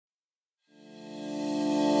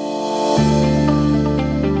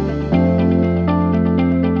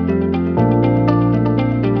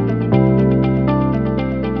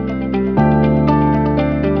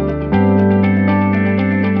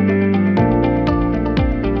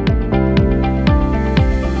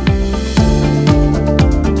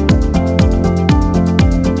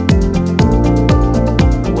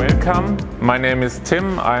My name is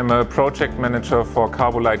Tim, I'm a project manager for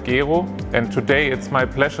Carbolite Gero, and today it's my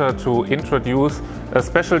pleasure to introduce a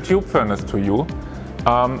special tube furnace to you.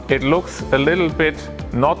 It looks a little bit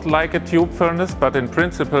not like a tube furnace, but in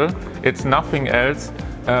principle it's nothing else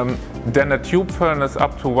than a tube furnace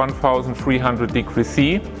up to 1300 degrees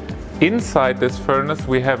C. Inside this furnace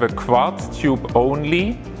we have a quartz tube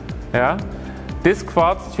only. This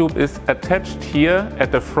quartz tube is attached here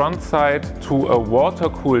at the front side to a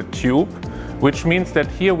water-cooled tube, which means that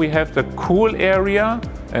here we have the cool area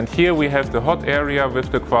and here we have the hot area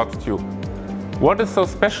with the quartz tube. What is so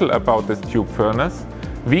special about this tube furnace?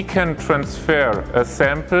 We can transfer a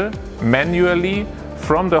sample manually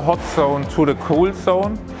from the hot zone to the cool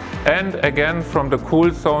zone and again from the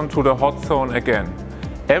cool zone to the hot zone again.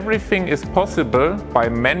 Everything is possible by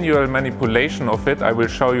manual manipulation of it. I will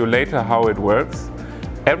show you later how it works.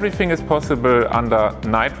 Everything is possible under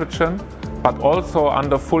nitrogen, but also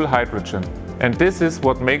under full hydrogen. And this is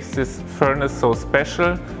what makes this furnace so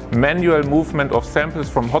special. Manual movement of samples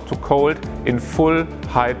from hot to cold in full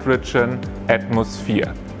hydrogen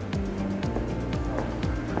atmosphere.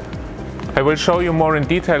 I will show you more in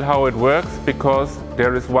detail how it works, because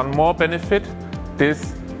there is one more benefit.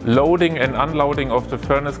 This loading and unloading of the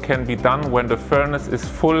furnace can be done when the furnace is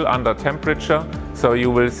full under temperature. So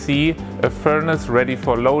you will see a furnace ready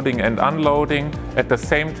for loading and unloading. At the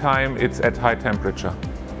same time it's at high temperature.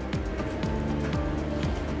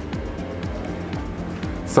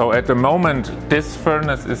 So at the moment this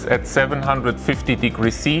furnace is at 750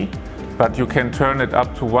 degrees C, but you can turn it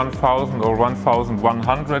up to 1000 or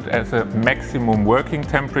 1100 as a maximum working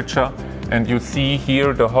temperature. And you see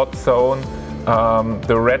here the hot zone.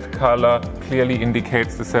 The red color clearly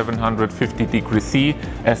indicates the 750 degrees C.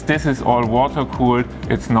 As this is all water cooled,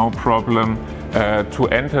 it's no problem to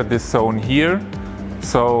enter this zone here.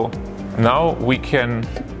 So now we can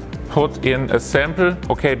put in a sample.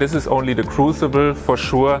 Okay, this is only the crucible for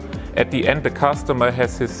sure. At the end the customer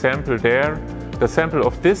has his sample there. The sample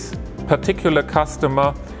of this particular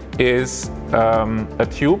customer is a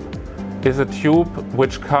tube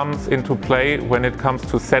which comes into play when it comes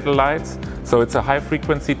to satellites. So it's a high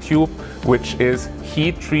frequency tube which is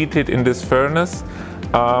heat treated in this furnace.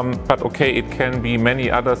 But okay, it can be many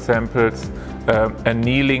other samples.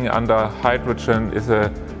 Annealing under hydrogen is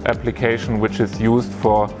an application which is used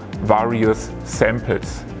for various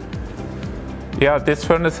samples. Yeah, this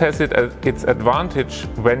furnace has its advantage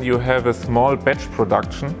when you have a small batch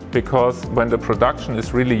production, because when the production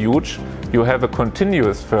is really huge, you have a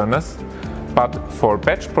continuous furnace. But for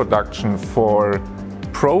batch production, for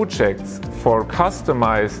projects, for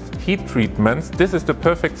customized heat treatments, this is the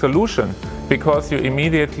perfect solution, because you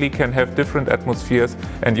immediately can have different atmospheres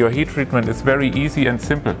and your heat treatment is very easy and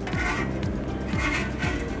simple.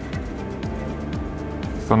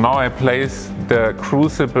 So now I place the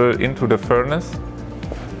crucible into the furnace.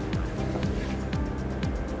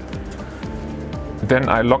 Then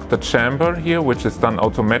I lock the chamber here, which is done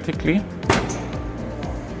automatically.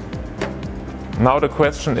 Now the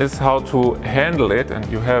question is how to handle it, and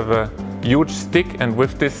you have a huge stick, and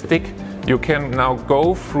with this stick you can now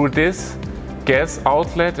go through this gas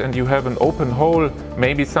outlet and you have an open hole,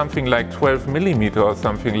 maybe something like 12 millimeter or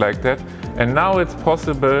something like that. And now it's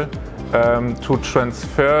possible to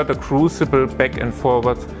transfer the crucible back and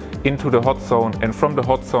forward into the hot zone and from the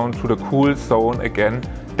hot zone to the cool zone again.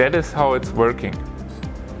 That is how it's working.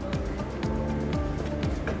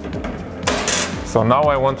 So now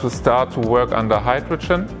I want to start to work under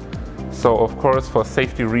hydrogen. So of course for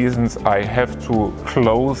safety reasons I have to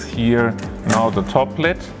close here now the top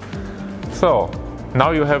lid. So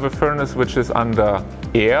now you have a furnace which is under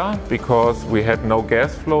air, because we had no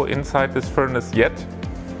gas flow inside this furnace yet.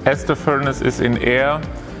 As the furnace is in air,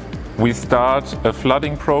 we start a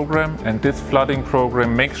flooding program, and this flooding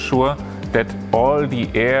program makes sure that all the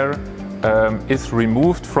air is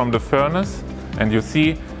removed from the furnace. And you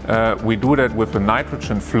see we do that with a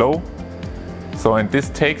nitrogen flow. So, and this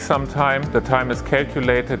takes some time. The time is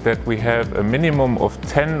calculated that we have a minimum of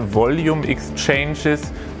 10 volume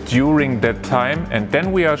exchanges during that time, and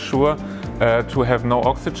then we are sure to have no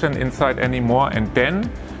oxygen inside anymore, and then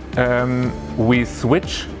we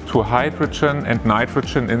switch to hydrogen and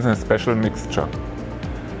nitrogen in a special mixture.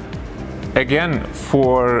 Again,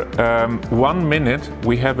 for 1 minute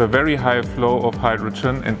we have a very high flow of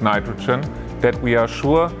hydrogen and nitrogen, that we are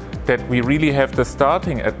sure that we really have the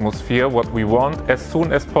starting atmosphere what we want as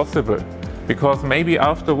soon as possible. Because maybe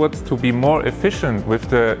afterwards, to be more efficient with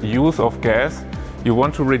the use of gas, you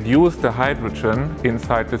want to reduce the hydrogen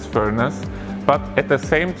inside this furnace. But at the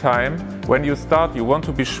same time, when you start, you want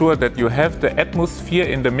to be sure that you have the atmosphere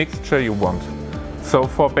in the mixture you want. So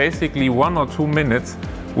for basically 1 or 2 minutes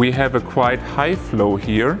we have a quite high flow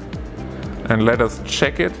here, and let us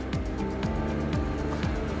check it.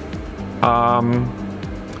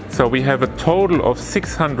 So we have a total of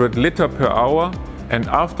 600 liter per hour, and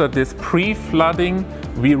after this pre-flooding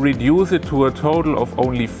we reduce it to a total of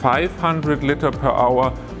only 500 liter per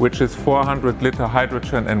hour, which is 400 liter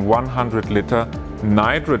hydrogen and 100 liter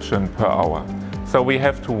nitrogen per hour. So we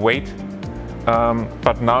have to wait,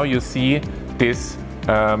 but now you see this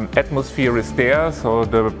atmosphere is there, so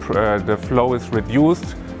the flow is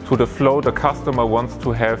reduced to the flow the customer wants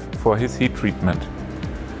to have for his heat treatment.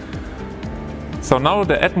 So now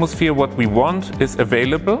the atmosphere what we want is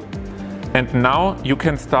available, and now you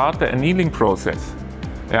can start the annealing process.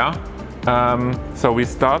 Yeah. So we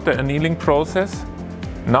start the annealing process.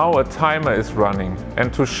 Now a timer is running,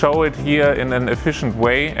 and to show it here in an efficient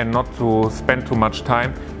way and not to spend too much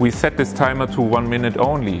time, we set this timer to 1 minute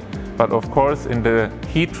only. But of course in the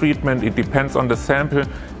heat treatment it depends on the sample.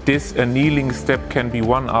 This annealing step can be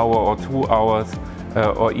 1 hour or 2 hours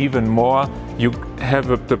or even more. You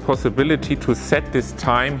have the possibility to set this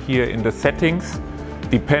time here in the settings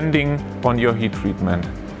depending on your heat treatment.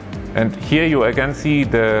 And here you again see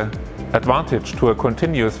the advantage to a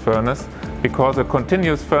continuous furnace, because a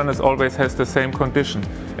continuous furnace always has the same condition.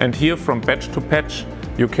 And here from batch to batch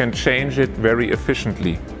you can change it very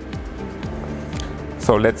efficiently.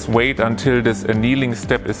 So let's wait until this annealing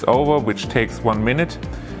step is over, which takes 1 minute.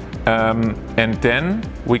 And then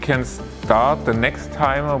we can start the next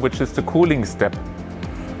timer, which is the cooling step.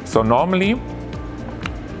 So normally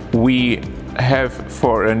we have,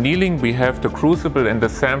 for annealing, we have the crucible and the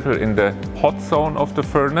sample in the hot zone of the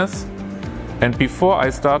furnace. And before I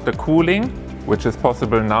start the cooling, which is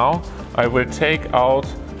possible now, I will take out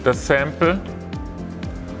the sample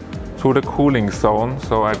to the cooling zone.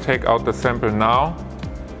 So I take out the sample now,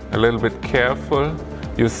 a little bit careful.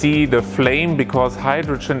 You see the flame because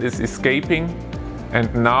hydrogen is escaping,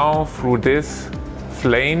 and now through this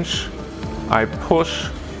flange I push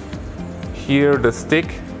here the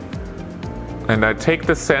stick and I take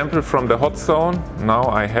the sample from the hot zone. Now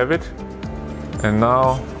I have it, and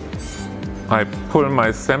now I pull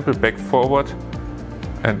my sample back forward,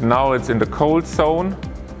 and now it's in the cold zone.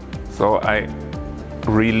 So I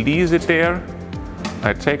release it there,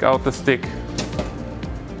 I take out the stick,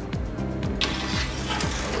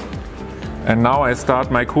 and now I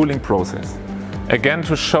start my cooling process. Again,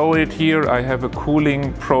 to show it here, I have a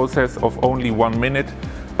cooling process of only 1 minute,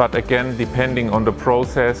 but again, depending on the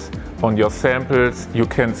process, on your samples, you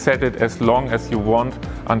can set it as long as you want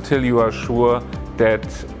until you are sure that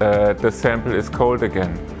the sample is cold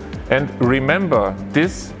again. And remember,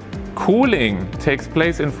 this cooling takes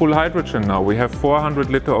place in full hydrogen now. We have 400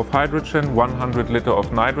 liter of hydrogen, 100 liter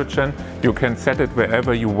of nitrogen. You can set it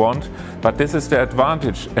wherever you want, but this is the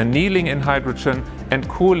advantage: annealing in hydrogen and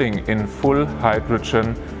cooling in full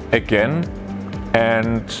hydrogen again.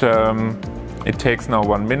 And it takes now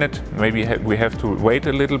 1 minute. Maybe we have to wait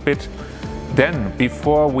a little bit. Then,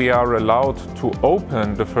 before we are allowed to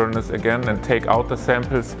open the furnace again and take out the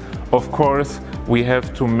samples, of course, we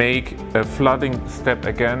have to make a flooding step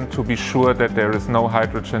again to be sure that there is no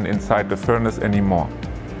hydrogen inside the furnace anymore.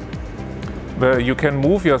 Where you can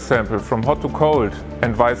move your sample from hot to cold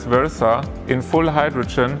and vice versa in full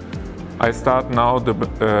hydrogen. I start now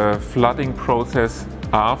the flooding process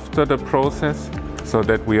after the process, so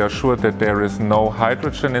that we are sure that there is no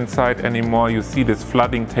hydrogen inside anymore. You see, this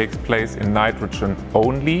flooding takes place in nitrogen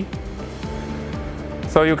only.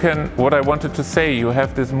 So you can, what I wanted to say, you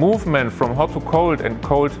have this movement from hot to cold and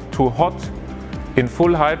cold to hot in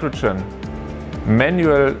full hydrogen.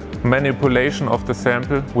 Manual manipulation of the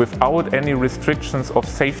sample without any restrictions of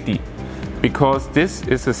safety, because this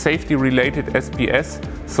is a safety related SPS.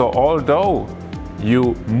 So although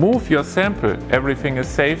you move your sample, everything is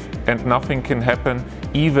safe and nothing can happen,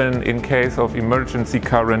 even in case of emergency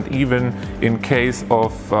current, even in case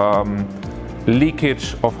of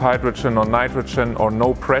leakage of hydrogen or nitrogen or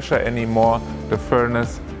no pressure anymore. The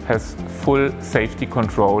furnace has full safety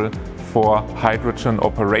control for hydrogen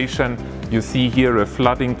operation. You see here a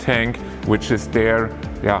flooding tank which is there,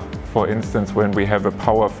 for instance, when we have a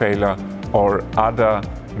power failure or other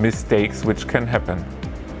mistakes which can happen.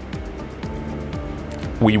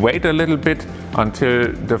 We wait a little bit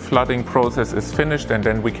until the flooding process is finished, and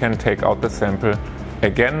then we can take out the sample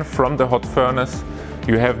again from the hot furnace.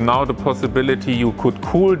 You have now the possibility, you could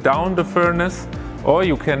cool down the furnace, or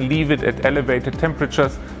you can leave it at elevated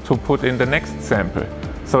temperatures to put in the next sample.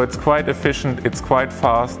 So it's quite efficient, it's quite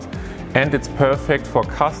fast, and it's perfect for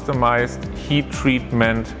customized heat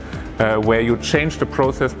treatment where you change the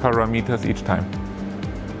process parameters each time.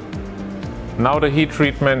 Now the heat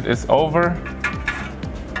treatment is over.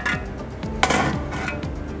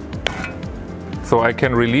 So I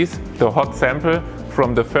can release the hot sample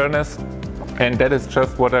from the furnace, and that is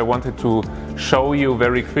just what I wanted to show you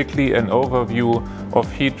very quickly, an overview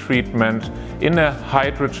of heat treatment in a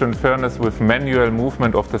hydrogen furnace with manual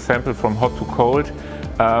movement of the sample from hot to cold.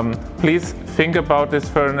 Please think about this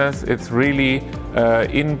furnace. It's really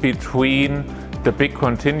in between the big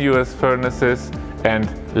continuous furnaces and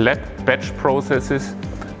lab batch processes.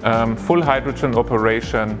 Full hydrogen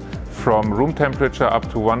operation from room temperature up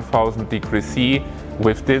to 1000 degrees C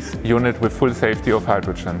with this unit with full safety of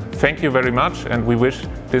hydrogen. Thank you very much, and we wish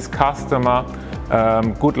this customer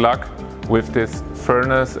good luck with this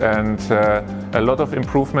furnace and a lot of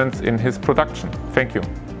improvements in his production. Thank you.